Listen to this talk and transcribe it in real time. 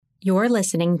You're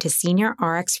listening to Senior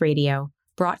RX Radio,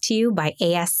 brought to you by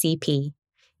ASCP.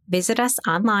 Visit us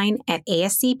online at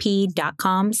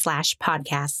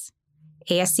ascp.com/podcasts.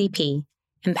 ASCP,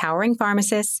 empowering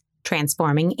pharmacists,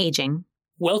 transforming aging.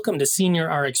 Welcome to Senior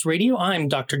RX Radio. I'm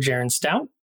Dr. Jaron Stout.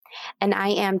 And I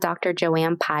am Dr.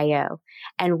 Joanne Payo,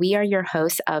 and we are your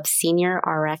hosts of Senior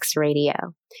RX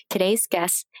Radio. Today's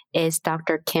guest is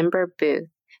Dr. Kimber Boothe,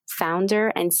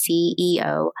 founder and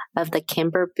CEO of the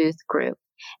Kimber Boothe Group,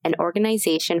 an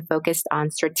organization focused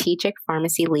on strategic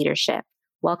pharmacy leadership.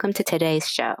 Welcome to today's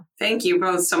show. Thank you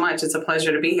both so much. It's a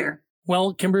pleasure to be here.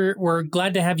 Well, Kimber, we're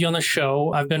glad to have you on the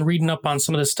show. I've been reading up on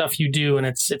some of the stuff you do, and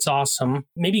it's awesome.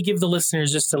 Maybe give the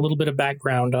listeners just a little bit of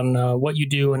background on what you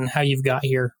do and how you've got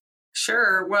here.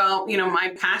 Sure. Well,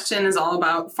 my passion is all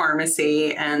about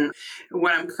pharmacy. And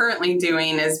what I'm currently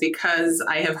doing is because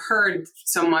I have heard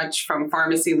so much from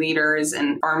pharmacy leaders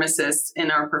and pharmacists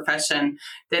in our profession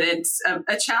that it's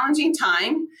a challenging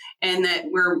time and that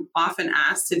we're often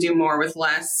asked to do more with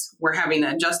less. We're having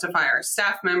to justify our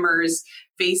staff members,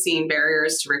 facing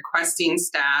barriers to requesting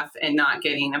staff and not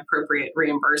getting appropriate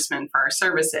reimbursement for our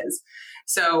services.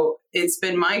 So it's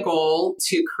been my goal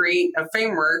to create a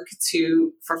framework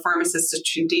for pharmacists to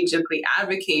strategically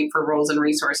advocate for roles and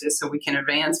resources so we can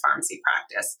advance pharmacy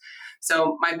practice.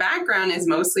 So my background has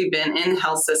mostly been in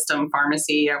health system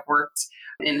pharmacy. I've worked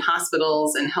in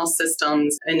hospitals and health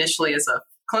systems, initially as a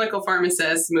clinical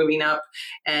pharmacist, moving up,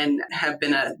 and have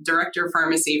been a director of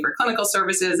pharmacy for clinical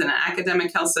services in an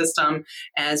academic health system,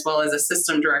 as well as a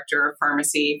system director of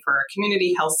pharmacy for a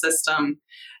community health system.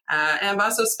 And I've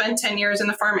also spent 10 years in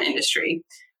the pharma industry.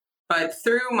 But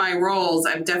through my roles,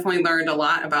 I've definitely learned a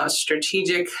lot about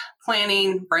strategic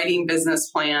planning, writing business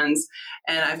plans,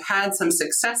 and I've had some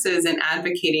successes in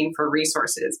advocating for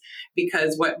resources.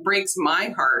 Because what breaks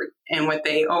my heart and what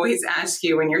they always ask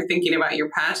you when you're thinking about your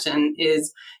passion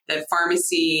is that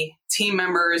pharmacy team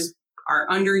members are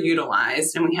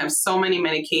underutilized and we have so many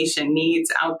medication needs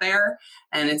out there.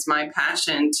 And it's my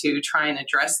passion to try and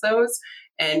address those.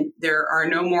 And there are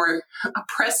no more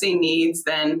pressing needs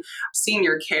than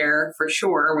senior care, for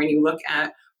sure, when you look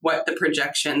at what the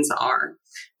projections are.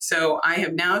 So I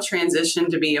have now transitioned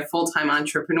to be a full-time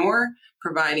entrepreneur,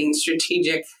 providing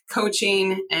strategic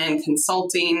coaching and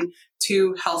consulting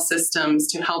to health systems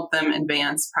to help them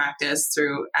advance practice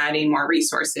through adding more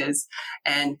resources.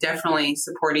 And definitely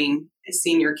supporting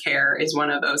senior care is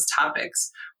one of those topics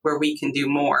where we can do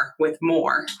more with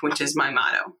more, which is my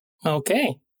motto.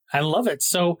 Okay. I love it.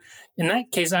 So in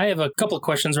that case, I have a couple of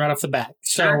questions right off the bat.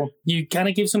 Sure. So you kind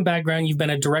of gave some background. You've been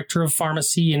a director of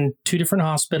pharmacy in 2 different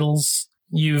hospitals.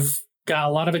 You've got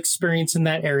a lot of experience in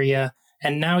that area,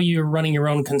 and now you're running your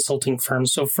own consulting firm.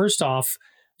 So first off,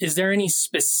 is there any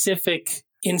specific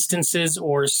instances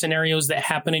or scenarios that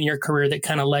happen in your career that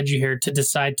kind of led you here to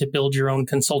decide to build your own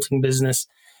consulting business?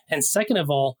 And second of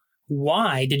all,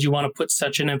 why did you want to put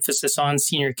such an emphasis on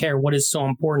senior care? What is so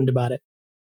important about it?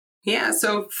 Yeah.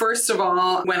 So first of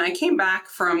all, when I came back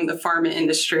from the pharma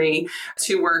industry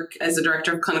to work as a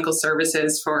director of clinical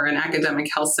services for an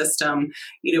academic health system,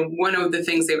 one of the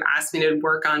things they asked me to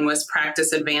work on was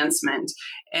practice advancement.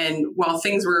 And while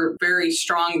things were very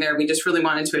strong there, we just really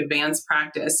wanted to advance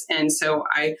practice. And so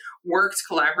I worked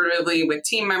collaboratively with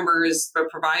team members, the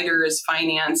providers,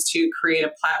 finance to create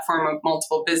a platform of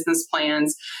multiple business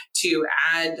plans to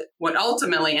add what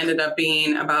ultimately ended up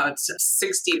being about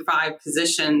 65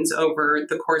 positions over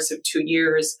the course of 2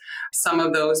 years. Some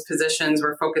of those positions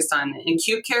were focused on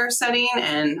acute care setting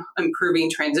and improving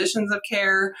transitions of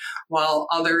care, while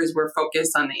others were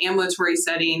focused on the ambulatory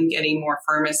setting, getting more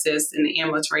pharmacists in the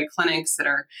ambulatory clinics that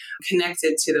are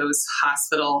connected to those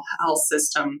hospital health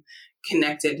system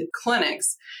connected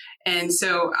clinics. And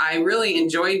so I really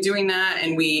enjoyed doing that.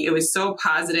 And it was so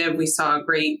positive. We saw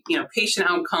great, patient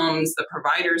outcomes. The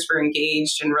providers were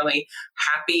engaged and really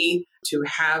happy to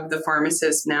have the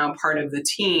pharmacist now part of the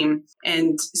team.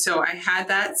 And so I had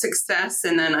that success.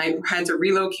 And then I had to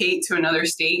relocate to another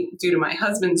state due to my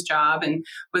husband's job and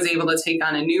was able to take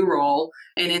on a new role.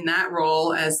 And in that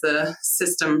role as the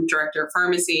system director of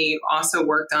pharmacy, also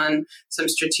worked on some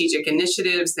strategic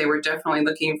initiatives. They were definitely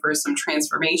looking for some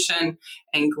transformation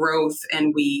and growth.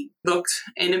 And we looked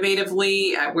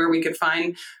innovatively at where we could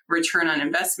find return on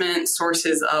investment,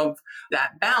 sources of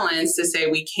that balance to say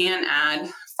we can add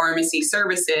pharmacy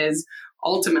services,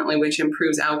 ultimately, which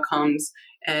improves outcomes.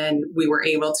 And we were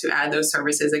able to add those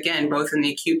services, again, both in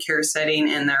the acute care setting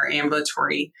and their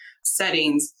ambulatory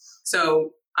settings.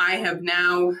 So I have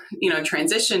now,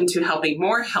 transitioned to helping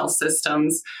more health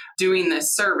systems doing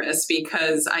this service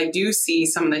because I do see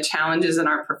some of the challenges in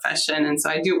our profession. And so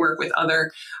I do work with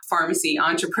other pharmacy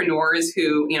entrepreneurs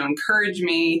who, encourage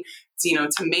me, to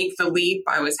make the leap.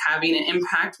 I was having an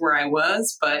impact where I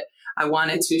was, but I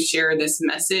wanted to share this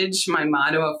message. My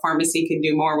motto of pharmacy can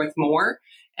do more with more.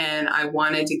 And I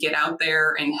wanted to get out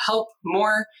there and help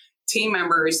more team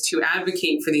members to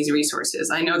advocate for these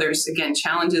resources. I know there's, again,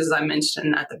 challenges, as I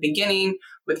mentioned at the beginning,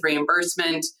 with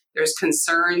reimbursement. There's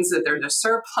concerns that there's a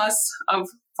surplus of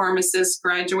pharmacists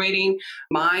graduating.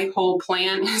 My whole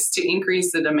plan is to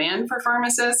increase the demand for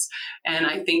pharmacists, and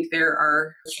I think there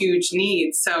are huge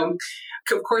needs. So,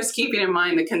 of course, keeping in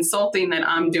mind the consulting that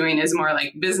I'm doing is more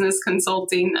like business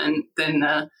consulting than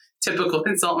the typical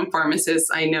consultant pharmacists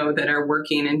I know that are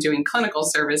working and doing clinical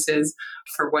services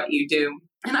for what you do.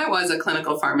 And I was a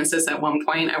clinical pharmacist at one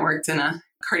point. I worked in a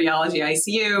cardiology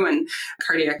ICU, and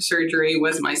cardiac surgery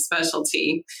was my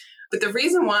specialty. But the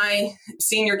reason why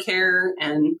senior care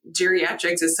and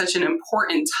geriatrics is such an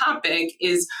important topic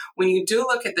is when you do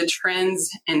look at the trends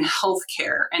in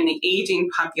healthcare and the aging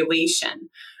population,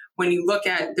 when you look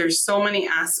at, there's so many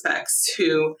aspects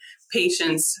to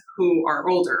patients who are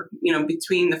older,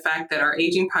 between the fact that our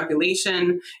aging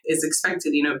population is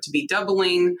expected, to be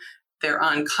doubling. They're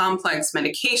on complex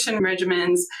medication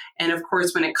regimens. And of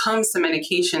course, when it comes to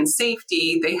medication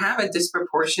safety, they have a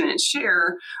disproportionate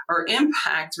share or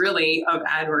impact really of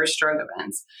adverse drug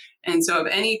events. And so of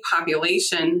any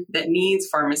population that needs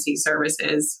pharmacy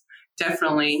services,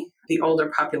 definitely the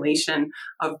older population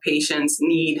of patients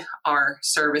need our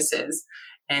services,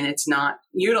 and it's not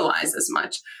utilized as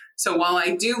much. So while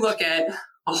I do look at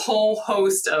a whole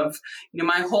host of,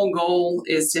 my whole goal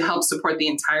is to help support the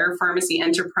entire pharmacy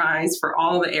enterprise for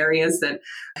all the areas that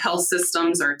health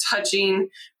systems are touching,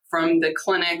 from the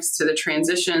clinics to the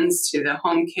transitions to the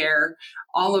home care,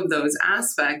 all of those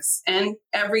aspects and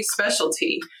every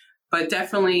specialty. But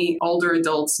definitely older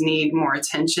adults need more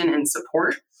attention and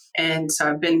support. And so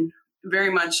I've been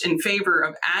very much in favor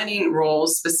of adding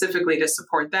roles specifically to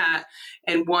support that.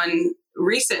 And one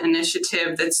recent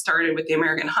initiative that started with the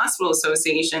American Hospital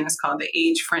Association is called the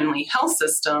Age-Friendly Health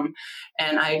System.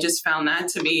 And I just found that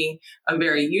to be a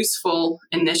very useful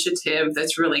initiative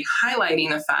that's really highlighting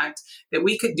the fact that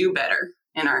we could do better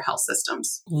in our health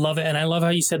systems. Love it. And I love how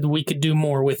you said that we could do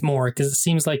more with more, because it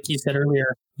seems like you said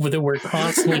earlier that we're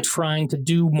constantly trying to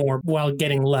do more while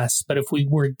getting less. But if we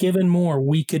were given more,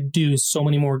 we could do so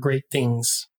many more great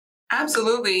things.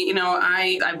 Absolutely.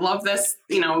 I love this.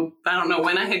 I don't know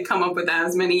when I had come up with that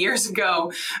as many years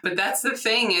ago, but that's the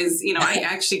thing is, I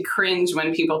actually cringe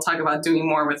when people talk about doing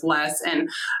more with less. And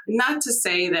not to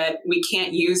say that we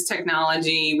can't use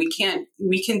technology. We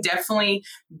can definitely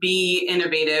be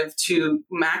innovative to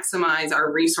maximize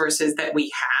our resources that we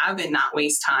have and not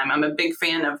waste time. I'm a big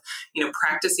fan of,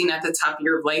 practicing at the top of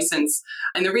your license.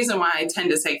 And the reason why I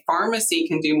tend to say pharmacy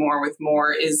can do more with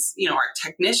more is, our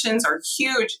technicians are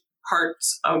huge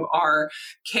parts of our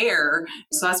care.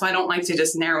 So that's why I don't like to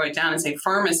just narrow it down and say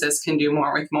pharmacists can do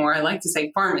more with more. I like to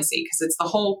say pharmacy because it's the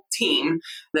whole team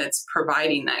that's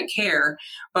providing that care.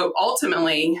 But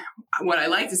ultimately, what I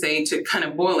like to say to kind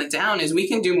of boil it down is we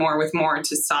can do more with more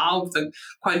to solve the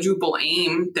quadruple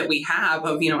aim that we have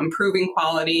of, improving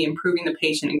quality, improving the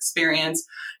patient experience,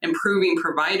 improving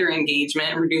provider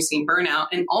engagement, and reducing burnout.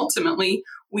 And ultimately,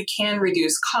 we can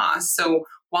reduce costs. So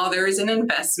while there is an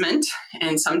investment,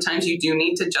 and sometimes you do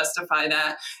need to justify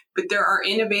that, but there are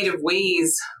innovative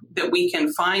ways that we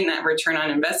can find that return on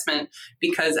investment,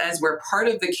 because as we're part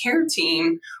of the care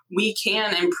team, we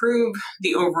can improve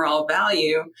the overall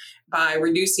value by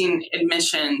reducing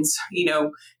admissions,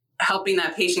 helping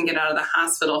that patient get out of the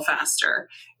hospital faster,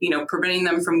 preventing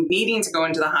them from needing to go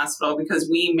into the hospital because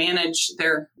we manage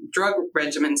their drug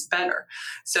regimens better.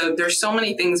 So there's so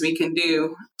many things we can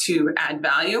do to add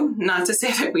value, not to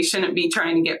say that we shouldn't be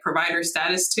trying to get provider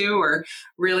status too, or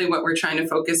really what we're trying to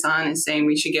focus on is saying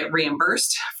we should get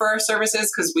reimbursed for our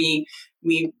services because we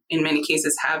in many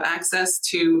cases have access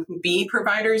to be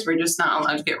providers. We're just not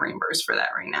allowed to get reimbursed for that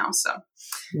right now. So,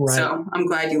 Right. So I'm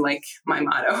glad you like my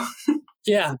motto.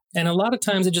 Yeah. And a lot of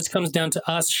times it just comes down to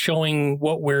us showing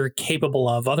what we're capable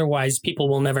of. Otherwise, people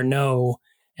will never know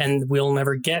and we'll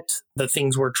never get the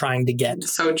things we're trying to get.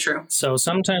 So true. So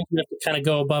sometimes we have to kind of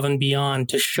go above and beyond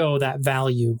to show that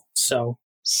value. So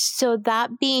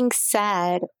that being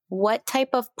said, what type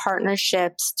of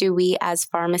partnerships do we as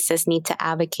pharmacists need to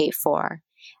advocate for?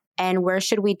 And where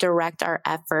should we direct our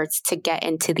efforts to get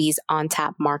into these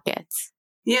on-tap markets?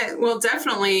 Yeah, well,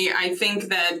 definitely. I think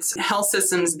that health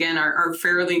systems, again, are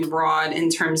fairly broad in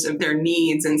terms of their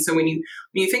needs. And so when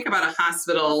you think about a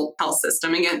hospital health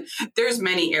system, again, there's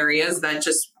many areas that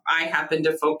just I happen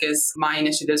to focus my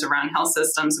initiatives around health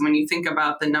systems. And when you think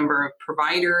about the number of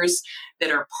providers that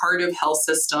are part of health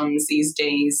systems these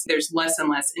days, there's less and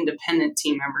less independent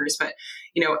team members. But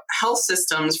health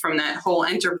systems from that whole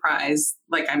enterprise,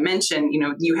 like I mentioned,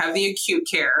 you have the acute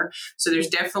care. So there's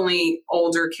definitely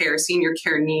older care, senior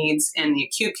care needs in the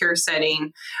acute care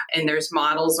setting. And there's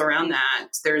models around that.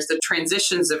 There's the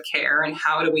transitions of care and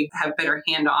how do we have better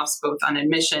handoffs both on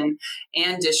admission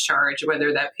and discharge,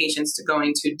 whether that patient's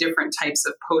going to different types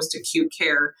of post-acute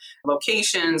care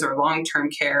locations or long-term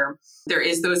care. There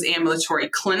is those ambulatory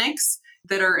clinics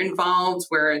that are involved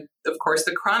where, of course,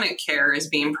 the chronic care is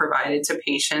being provided to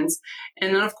patients.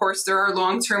 And then, of course, there are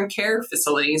long-term care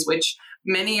facilities, which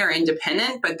many are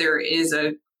independent, but there is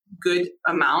a good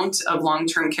amount of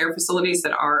long-term care facilities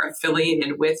that are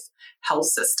affiliated with health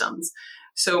systems.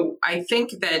 So I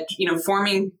think that,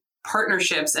 forming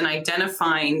partnerships and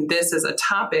identifying this as a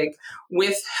topic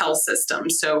with health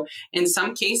systems. So in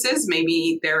some cases,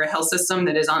 maybe they're a health system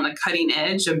that is on the cutting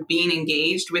edge of being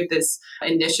engaged with this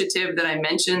initiative that I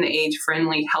mentioned, the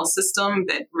age-friendly health system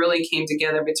that really came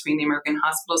together between the American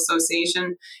Hospital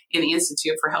Association and the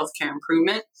Institute for Healthcare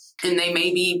Improvement. And they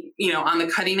may be, on the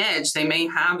cutting edge. They may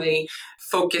have a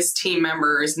focused team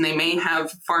members and they may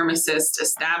have pharmacists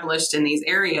established in these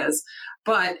areas,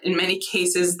 but in many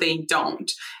cases they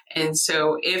don't. And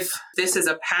so if this is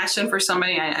a passion for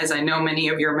somebody, as I know many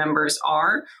of your members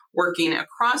are, working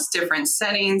across different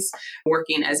settings,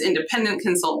 working as independent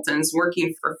consultants,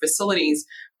 working for facilities,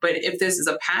 but if this is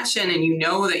a passion and you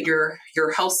know that your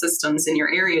health systems in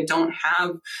your area don't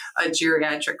have a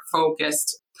geriatric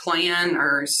focused plan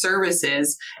or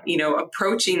services,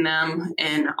 approaching them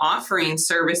and offering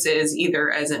services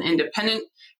either as an independent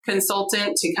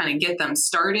consultant to kind of get them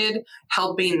started,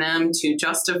 helping them to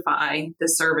justify the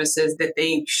services that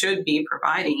they should be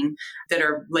providing that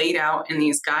are laid out in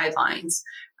these guidelines.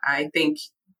 I think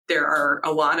there are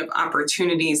a lot of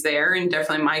opportunities there, and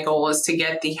definitely my goal is to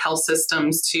get the health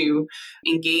systems to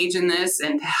engage in this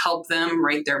and to help them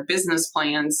write their business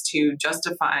plans to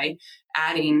justify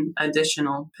adding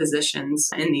additional positions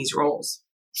in these roles.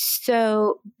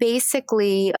 So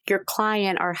basically, your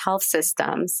client are health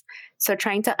systems. So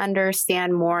trying to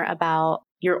understand more about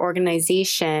your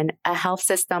organization, a health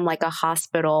system like a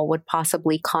hospital would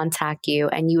possibly contact you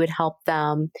and you would help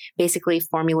them basically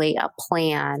formulate a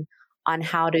plan on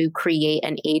how to create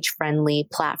an age-friendly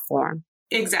platform.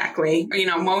 Exactly.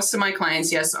 Most of my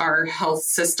clients, yes, are health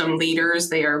system leaders.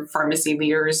 They are pharmacy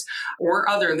leaders or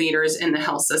other leaders in the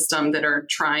health system that are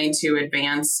trying to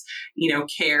advance,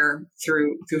 care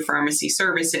through pharmacy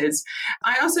services.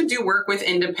 I also do work with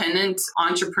independent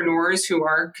entrepreneurs who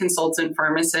are consultant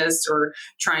pharmacists or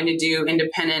trying to do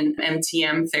independent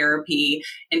MTM therapy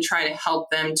and try to help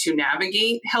them to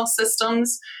navigate health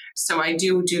systems. So I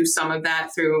do some of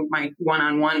that through my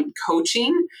one-on-one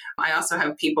coaching. I also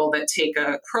have people that take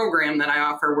a program that I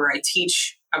offer where I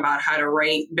teach about how to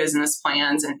write business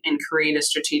plans and create a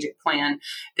strategic plan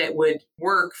that would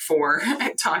work for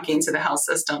talking to the health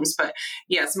systems. But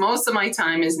yes, most of my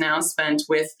time is now spent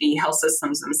with the health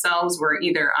systems themselves, where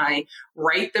either I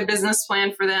write the business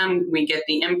plan for them, we get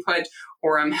the input,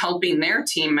 or I'm helping their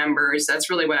team members. That's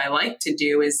really what I like to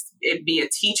do, is it be a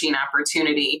teaching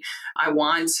opportunity. I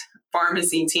want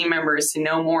pharmacy team members to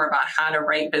know more about how to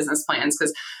write business plans,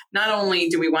 because not only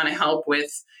do we want to help with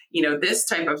this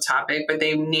type of topic, but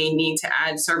they may need to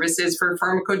add services for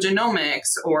pharmacogenomics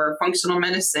or functional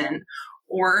medicine,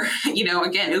 or,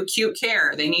 again, acute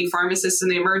care. They need pharmacists in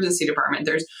the emergency department.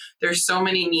 There's so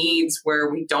many needs where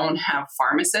we don't have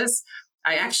pharmacists.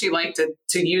 I actually like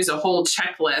to use a whole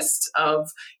checklist of,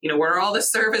 what are all the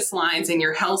service lines in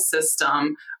your health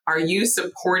system? Are you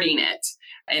supporting it?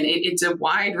 And it's a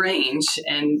wide range.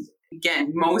 And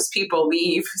again, most people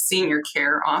leave senior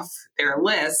care off their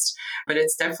list, but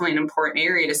it's definitely an important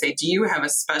area to say, do you have a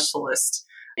specialist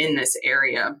in this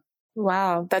area?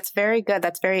 Wow, that's very good.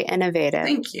 That's very innovative.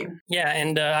 Thank you. Yeah,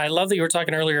 and I love that you were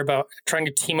talking earlier about trying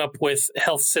to team up with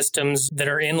health systems that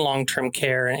are in long-term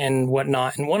care and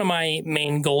whatnot. And one of my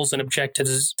main goals and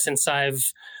objectives since I've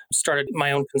started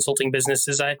my own consulting business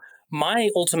is my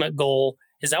ultimate goal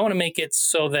is I want to make it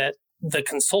so that the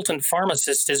consultant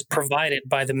pharmacist is provided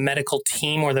by the medical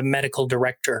team or the medical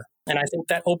director. And I think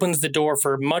that opens the door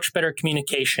for much better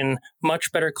communication,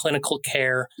 much better clinical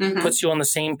care, puts you on the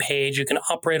same page. You can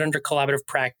operate under collaborative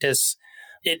practice.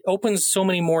 It opens so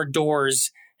many more doors,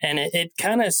 and it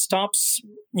kind of stops,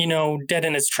 dead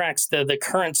in its tracks, the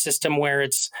current system where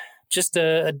it's just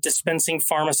a dispensing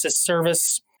pharmacist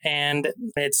service. And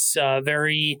it's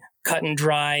very cut and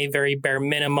dry, very bare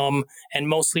minimum, and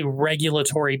mostly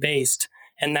regulatory based.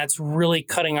 And that's really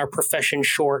cutting our profession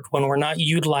short when we're not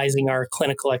utilizing our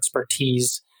clinical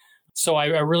expertise. So I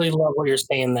really love what you're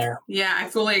saying there. Yeah, I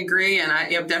fully agree. And I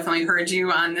have definitely heard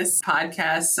you on this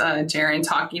podcast, Jaron,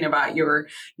 talking about your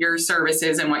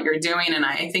services and what you're doing. And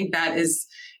I think that is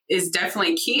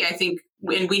definitely key. I think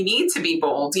and we need to be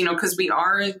bold, because we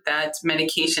are that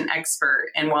medication expert.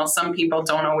 And while some people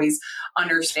don't always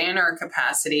understand our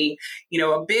capacity,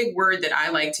 a big word that I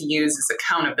like to use is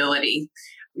accountability.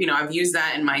 I've used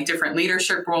that in my different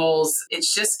leadership roles.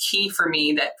 It's just key for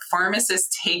me that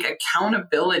pharmacists take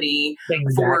accountability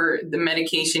for the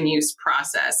medication use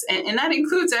process. And that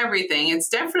includes everything. It's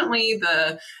definitely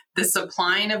the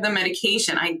supplying of the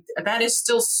medication. That is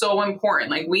still so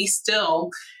important. Like, we still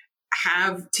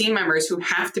have team members who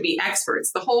have to be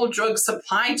experts. The whole drug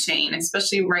supply chain,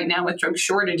 especially right now with drug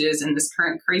shortages in this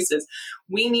current crisis,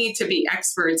 we need to be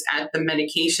experts at the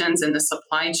medications and the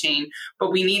supply chain, but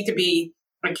we need to be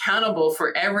accountable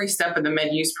for every step of the med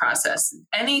use process.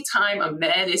 Anytime a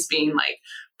med is being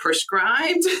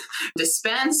prescribed,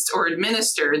 dispensed, or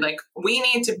administered, we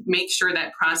need to make sure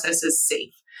that process is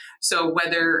safe. So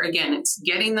whether, again, it's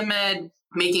getting the med,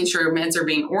 making sure meds are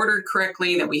being ordered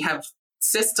correctly, that we have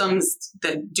systems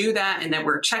that do that and that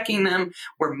we're checking them,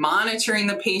 we're monitoring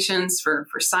the patients for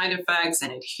side effects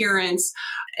and adherence,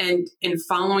 and in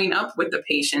following up with the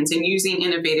patients and using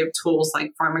innovative tools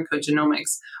like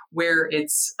pharmacogenomics where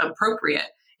it's appropriate.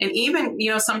 And even,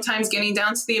 sometimes getting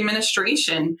down to the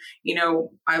administration,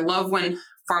 I love when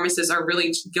pharmacists are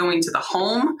really going to the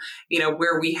home,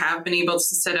 where we have been able to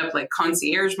set up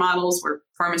concierge models where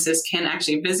pharmacists can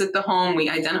actually visit the home. We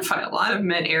identify a lot of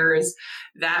med errors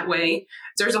that way.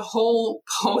 There's a whole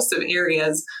host of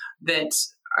areas that,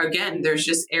 again, there's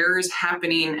just errors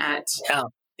happening at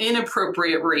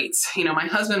inappropriate rates. My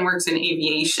husband works in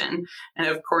aviation, and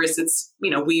of course it's,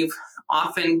 we've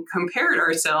often compared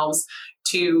ourselves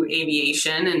to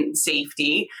aviation and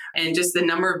safety, and just the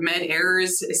number of med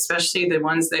errors, especially the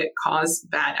ones that cause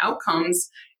bad outcomes,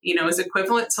 is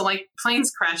equivalent to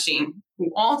planes crashing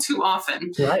all too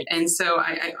often. Right. And so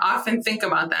I often think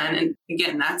about that. And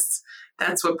again,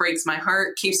 that's what breaks my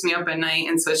heart, keeps me up at night.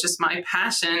 And so it's just my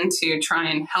passion to try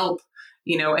and help,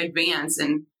 advance.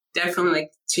 And definitely,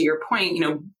 to your point,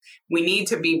 we need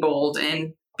to be bold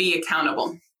and be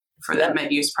accountable for that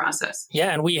med use process.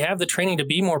 Yeah, and we have the training to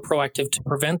be more proactive to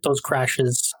prevent those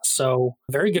crashes. So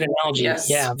very good analogy. Yes.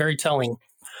 Yeah, very telling.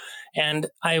 And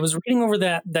I was reading over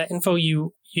that info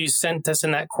you sent us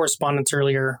in that correspondence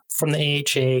earlier from the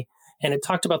AHA, and it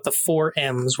talked about the 4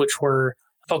 M's, which were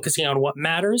focusing on what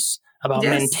matters, about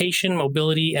mentation,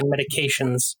 mobility, and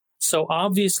medications. So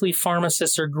obviously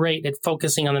pharmacists are great at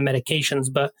focusing on the medications,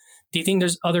 but do you think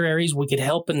there's other areas we could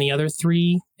help in the other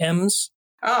 3 M's?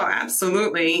 Oh,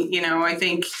 absolutely. I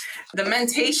think the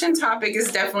mentation topic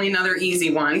is definitely another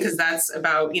easy one, because that's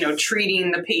about, treating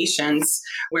the patients,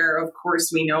 where, of course,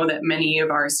 we know that many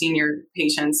of our senior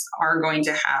patients are going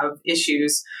to have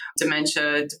issues,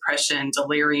 dementia, depression,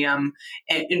 delirium,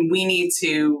 and we need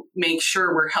to make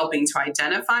sure we're helping to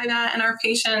identify that in our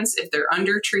patients if they're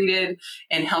undertreated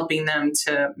and helping them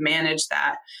to manage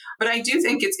that. But I do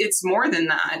think it's more than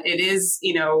that. It is,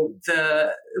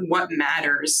 what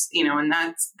matters, and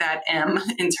that's that M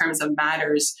in terms of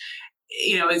matters,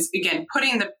 is, again,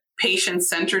 putting the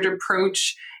patient-centered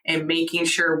approach and making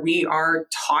sure we are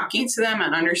talking to them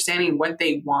and understanding what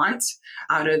they want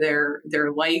out of their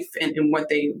life and what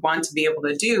they want to be able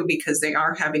to do, because they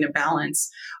are having to balance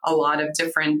a lot of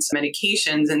different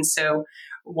medications. And so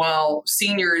while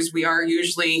seniors, we are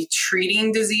usually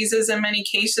treating diseases in many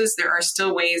cases, there are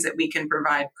still ways that we can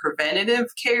provide preventative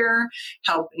care,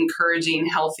 help encouraging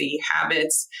healthy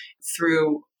habits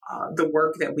through the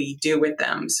work that we do with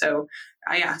them. So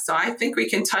I think we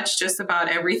can touch just about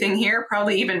everything here,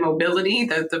 probably even mobility,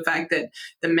 the fact that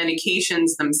the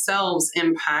medications themselves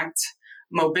impact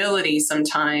mobility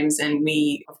sometimes. And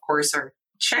we, of course, are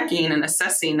checking and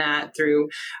assessing that through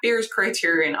Beers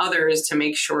criteria and others to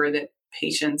make sure that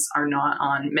patients are not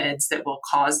on meds that will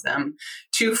cause them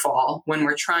to fall when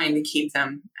we're trying to keep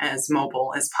them as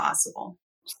mobile as possible.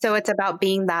 So it's about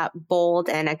being that bold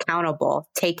and accountable,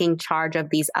 taking charge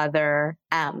of these other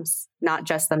M's, not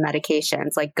just the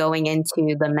medications, going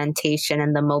into the mentation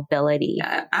and the mobility.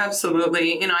 Yeah,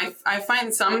 absolutely. I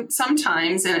find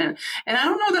sometimes, and I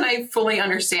don't know that I fully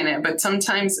understand it, but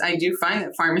sometimes I do find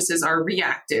that pharmacists are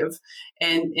reactive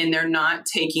and they're not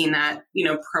taking that,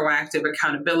 proactive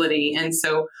accountability. And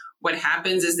so what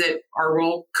happens is that our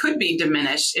role could be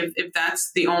diminished if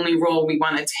that's the only role we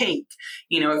want to take,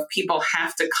 if people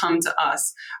have to come to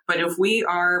us. But if we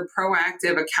are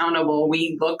proactive, accountable,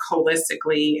 we look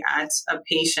holistically at a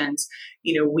patient,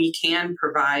 we can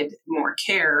provide more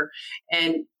care.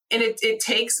 And it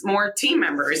takes more team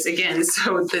members again.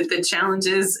 So the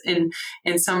challenges in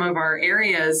some of our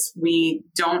areas, we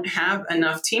don't have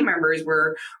enough team members.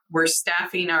 We're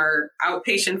staffing our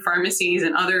outpatient pharmacies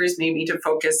and others maybe to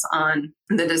focus on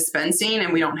the dispensing,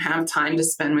 and we don't have time to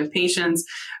spend with patients.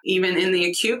 Even in the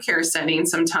acute care setting,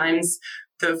 sometimes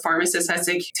the pharmacist has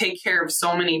to take care of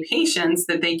so many patients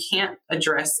that they can't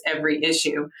address every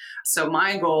issue. So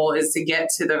my goal is to get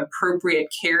to the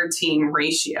appropriate care team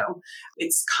ratio.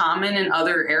 It's common in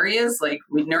other areas like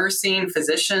nursing,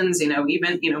 physicians,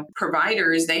 even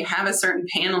providers, they have a certain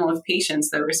panel of patients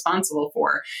they're responsible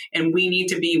for. And we need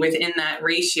to be within that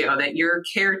ratio, that your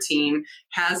care team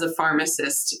has a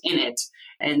pharmacist in it.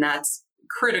 And that's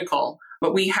critical.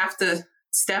 But we have to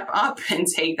step up and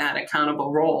take that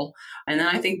accountable role. And then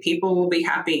I think people will be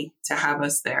happy to have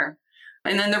us there.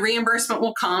 And then the reimbursement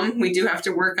will come. We do have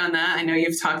to work on that. I know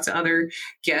you've talked to other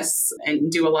guests and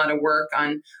do a lot of work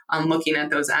on looking at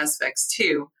those aspects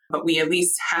too. But we at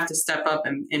least have to step up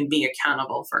and be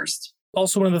accountable first.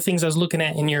 Also, one of the things I was looking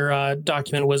at in your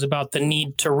document was about the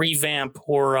need to revamp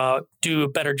or do a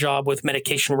better job with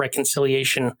medication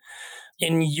reconciliation.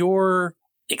 In your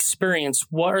experience,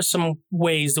 what are some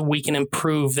ways that we can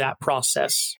improve that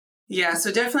process? Yeah,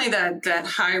 so definitely that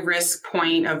high risk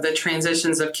point of the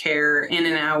transitions of care in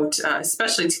and out,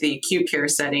 especially to the acute care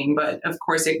setting. But of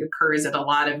course, it occurs at a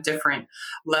lot of different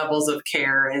levels of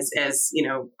care as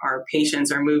our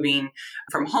patients are moving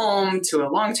from home to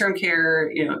a long-term care,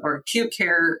 or acute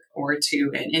care, or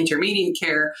to an intermediate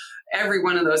care. Every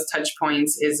one of those touch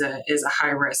points is a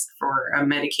high risk for a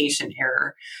medication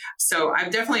error. So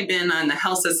I've definitely been on the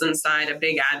health system side a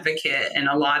big advocate, and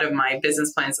a lot of my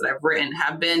business plans that I've written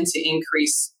have been to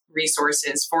increase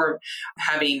resources for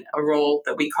having a role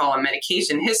that we call a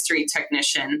medication history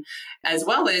technician, as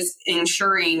well as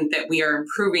ensuring that we are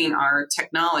improving our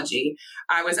technology.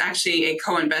 I was actually a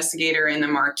co-investigator in the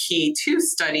Marquee 2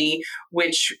 study,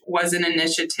 which was an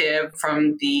initiative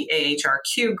from the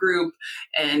AHRQ group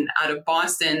and out of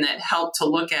Boston that helped to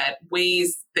look at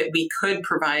ways that we could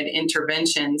provide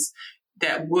interventions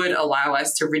that would allow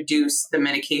us to reduce the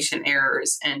medication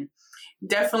errors. And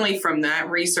definitely from that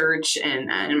research and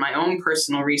my own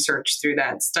personal research through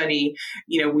that study,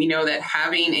 we know that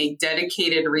having a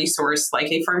dedicated resource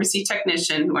like a pharmacy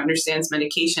technician who understands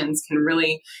medications can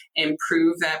really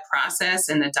improve that process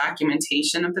and the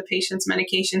documentation of the patient's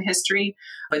medication history.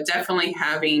 But definitely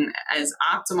having as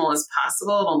optimal as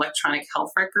possible an electronic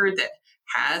health record that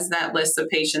has that list of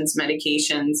patients'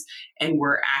 medications, and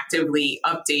we're actively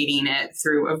updating it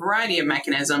through a variety of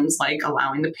mechanisms, like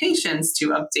allowing the patients to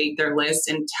update their list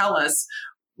and tell us,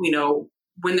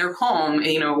 when they're home,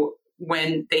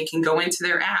 when they can go into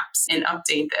their apps and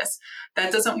update this.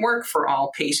 That doesn't work for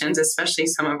all patients, especially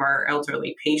some of our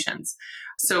elderly patients.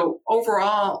 So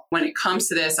overall, when it comes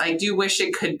to this, I do wish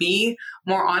it could be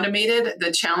more automated.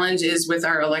 The challenge is with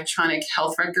our electronic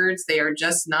health records, they are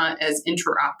just not as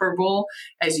interoperable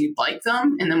as you'd like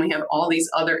them. And then we have all these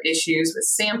other issues with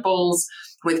samples,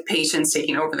 with patients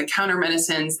taking over-the-counter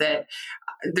medicines, that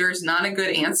there's not a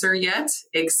good answer yet,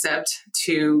 except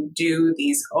to do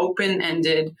these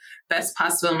open-ended, best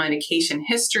possible medication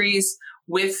histories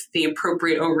with the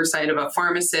appropriate oversight of a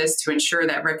pharmacist to ensure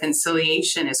that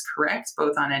reconciliation is correct,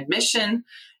 both on admission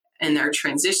and their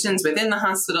transitions within the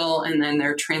hospital, and then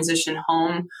their transition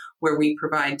home, where we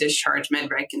provide discharge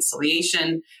med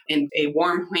reconciliation and a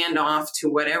warm handoff to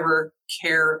whatever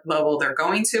care level they're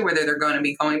going to, whether they're going to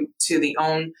be going to the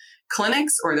own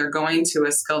clinics or they're going to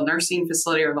a skilled nursing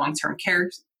facility or long-term care,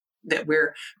 that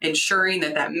we're ensuring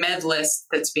that med list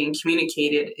that's being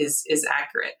communicated is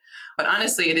accurate. But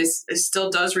honestly, it still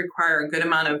does require a good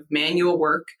amount of manual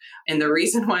work. And the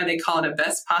reason why they call it a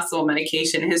best possible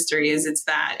medication history is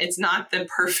it's not the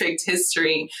perfect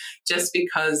history, just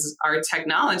because our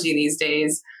technology these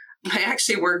days. I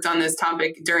actually worked on this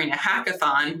topic during a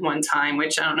hackathon one time,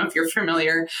 which I don't know if you're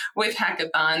familiar with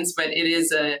hackathons, but it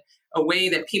is a way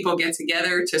that people get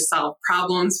together to solve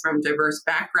problems from diverse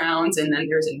backgrounds. And then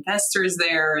there's investors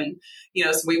there. And,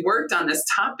 so we worked on this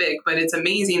topic, but it's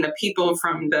amazing. The people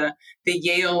from the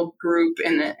Yale group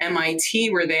and the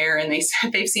MIT were there, and they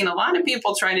said they've seen a lot of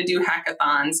people try to do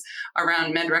hackathons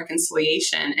around med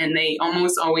reconciliation, and they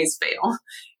almost always fail.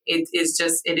 It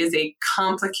is a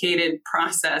complicated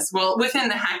process. Well, within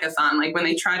the hackathon, like when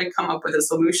they try to come up with a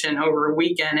solution over a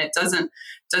weekend, it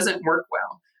doesn't work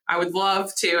well. I would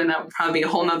love to, and that would probably be a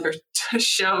whole nother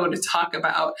show to talk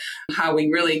about how we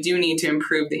really do need to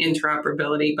improve the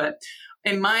interoperability. But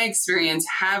in my experience,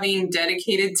 having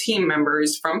dedicated team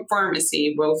members from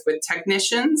pharmacy, both with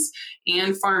technicians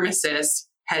and pharmacists,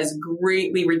 has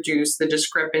greatly reduced the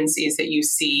discrepancies that you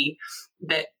see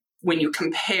that when you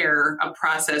compare a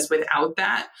process without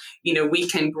that, we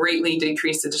can greatly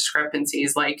decrease the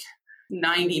discrepancies, like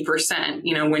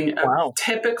 90%. When a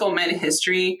typical med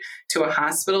history to a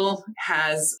hospital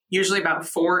has usually about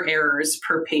 4 errors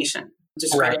per patient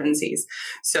discrepancies.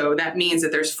 Right. So that means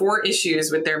that there's 4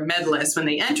 issues with their med list when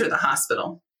they enter the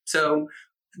hospital. So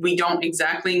we don't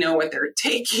exactly know what they're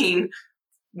taking,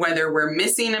 whether we're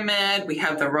missing a med, we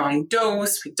have the wrong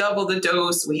dose, we double the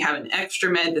dose, we have an extra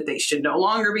med that they should no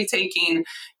longer be taking.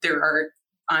 There are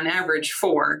on average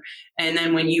 4. And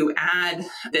then when you add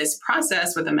this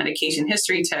process with a medication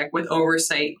history tech with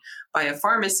oversight by a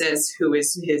pharmacist who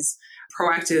is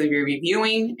proactively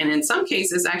reviewing, and in some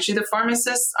cases, actually the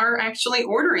pharmacists are actually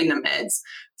ordering the meds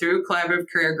through collaborative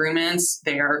care agreements.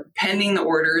 They are pending the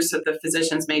orders so the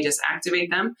physicians may just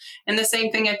activate them. And the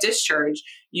same thing at discharge.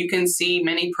 You can see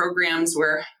many programs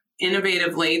where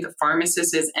innovatively the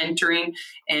pharmacist is entering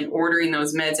and ordering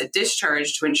those meds at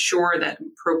discharge to ensure that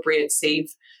appropriate,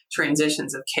 safe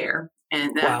transitions of care.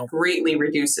 And that greatly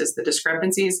reduces the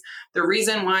discrepancies. The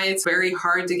reason why it's very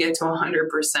hard to get to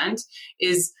 100%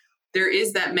 is there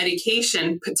is that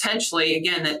medication potentially,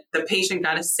 again, that the patient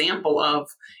got a sample of,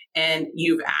 and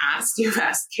you've asked their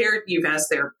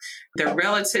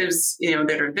relatives,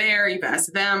 that are there, you've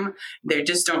asked them, they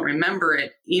just don't remember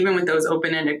it, even with those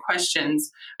open-ended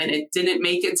questions. And it didn't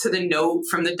make it to the note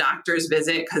from the doctor's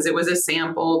visit because it was a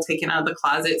sample taken out of the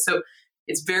closet. So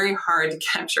it's very hard to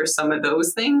capture some of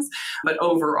those things, but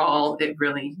overall, it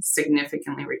really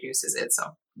significantly reduces it.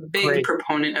 So big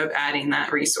proponent of adding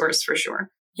that resource for sure.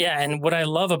 Yeah. And what I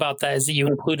love about that is that you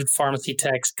included pharmacy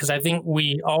techs, because I think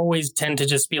we always tend to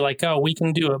just be like, oh, we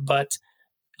can do it, but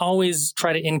always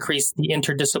try to increase the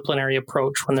interdisciplinary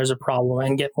approach when there's a problem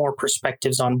and get more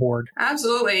perspectives on board.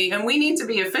 Absolutely. And we need to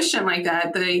be efficient like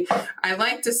that. I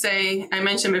like to say, I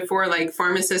mentioned before, like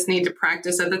pharmacists need to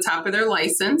practice at the top of their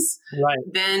license. Right.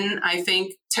 Then I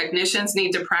think technicians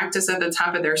need to practice at the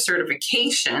top of their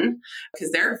certification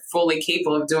because they're fully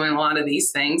capable of doing a lot of these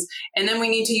things. And then we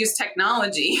need to use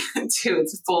technology to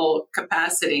its full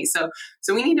capacity. So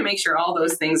we need to make sure all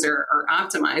those things are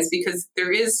optimized because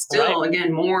there is still,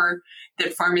 again, more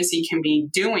that pharmacy can be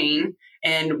doing.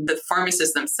 And the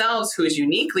pharmacists themselves, who is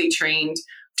uniquely trained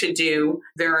to do,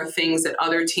 there are things that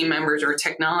other team members or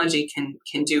technology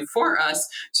can do for us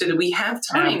so that we have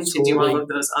time to do all of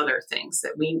those other things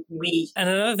that we. And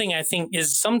another thing I think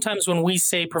is sometimes when we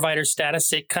say provider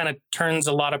status, it kind of turns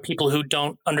a lot of people who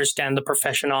don't understand the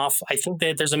profession off. I think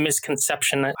that there's a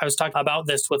misconception. I was talking about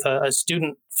this with a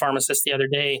student pharmacist the other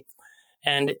day,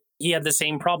 and he had the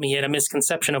same problem. He had a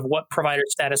misconception of what provider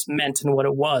status meant and what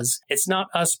it was. It's not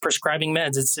us prescribing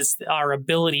meds. It's just our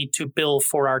ability to bill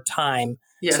for our time.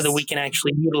 Yes. So that we can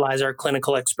actually utilize our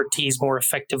clinical expertise more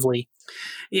effectively.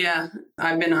 Yeah,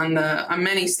 I've been on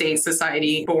many state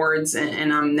society boards,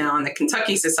 and I'm now on the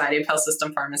Kentucky Society of Health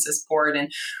System Pharmacists board.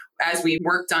 And as we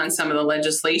worked on some of the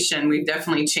legislation, we've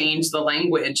definitely changed the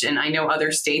language. And I know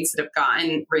other states that have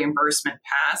gotten reimbursement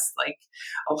passed, like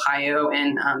Ohio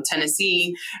and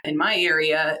Tennessee. In my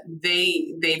area,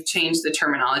 they've changed the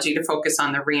terminology to focus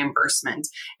on the reimbursement.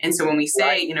 And so when we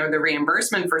say, the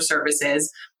reimbursement for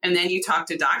services, and then you talk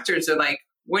to doctors, they're like,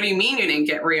 what do you mean you didn't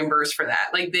get reimbursed for that?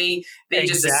 Like they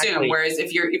just assume. Whereas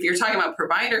if you're talking about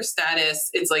provider status,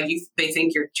 it's like they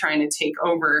think you're trying to take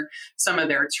over some of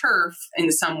their turf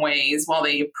in some ways. While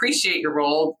they appreciate your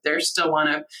role, they still want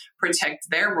to protect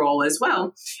their role as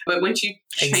well. But once you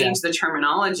change the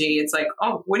terminology, it's like,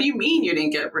 oh, what do you mean you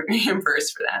didn't get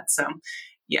reimbursed for that? So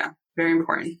yeah, very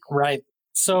important. Right.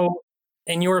 So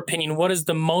in your opinion, what is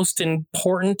the most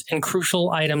important and crucial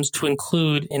items to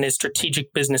include in a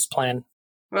strategic business plan?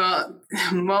 Well,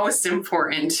 most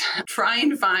important, try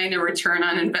and find a return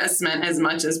on investment as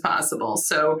much as possible.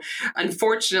 So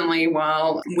unfortunately,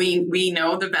 while we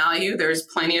know the value, there's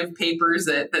plenty of papers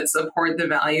that support the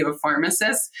value of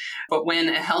pharmacists. But when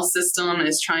a health system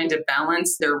is trying to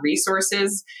balance their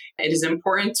resources, it is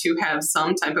important to have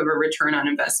some type of a return on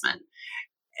investment.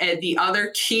 And the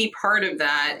other key part of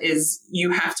that is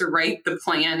you have to write the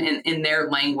plan in their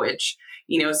language.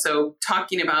 So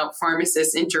talking about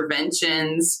pharmacist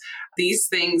interventions, these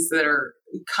things that are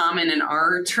common in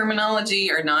our terminology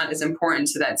are not as important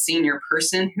to that senior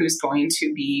person who's going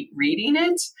to be reading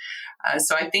it.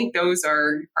 So I think those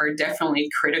are definitely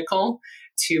critical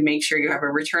to make sure you have a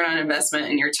return on investment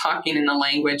and you're talking in the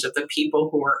language of the people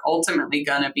who are ultimately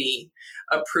going to be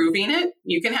approving it.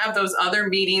 You can have those other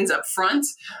meetings up front,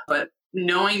 but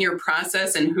knowing your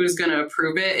process and who's going to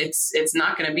approve it, it's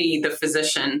not going to be the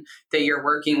physician that you're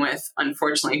working with,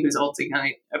 unfortunately, who's ultimately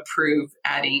going to approve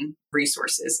adding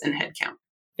resources and headcount.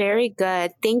 Very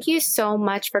good. Thank you so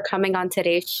much for coming on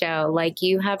today's show. Like,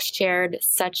 you have shared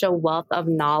such a wealth of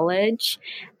knowledge.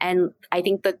 And I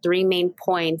think the three main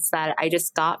points that I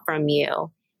just got from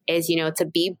you is, to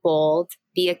be bold,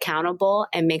 be accountable,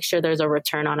 and make sure there's a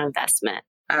return on investment.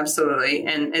 Absolutely.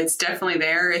 And it's definitely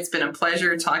there. It's been a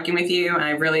pleasure talking with you. And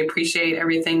I really appreciate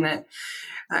everything that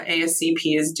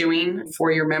ASCP is doing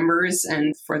for your members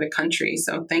and for the country.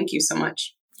 So thank you so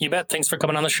much. You bet. Thanks for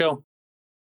coming on the show.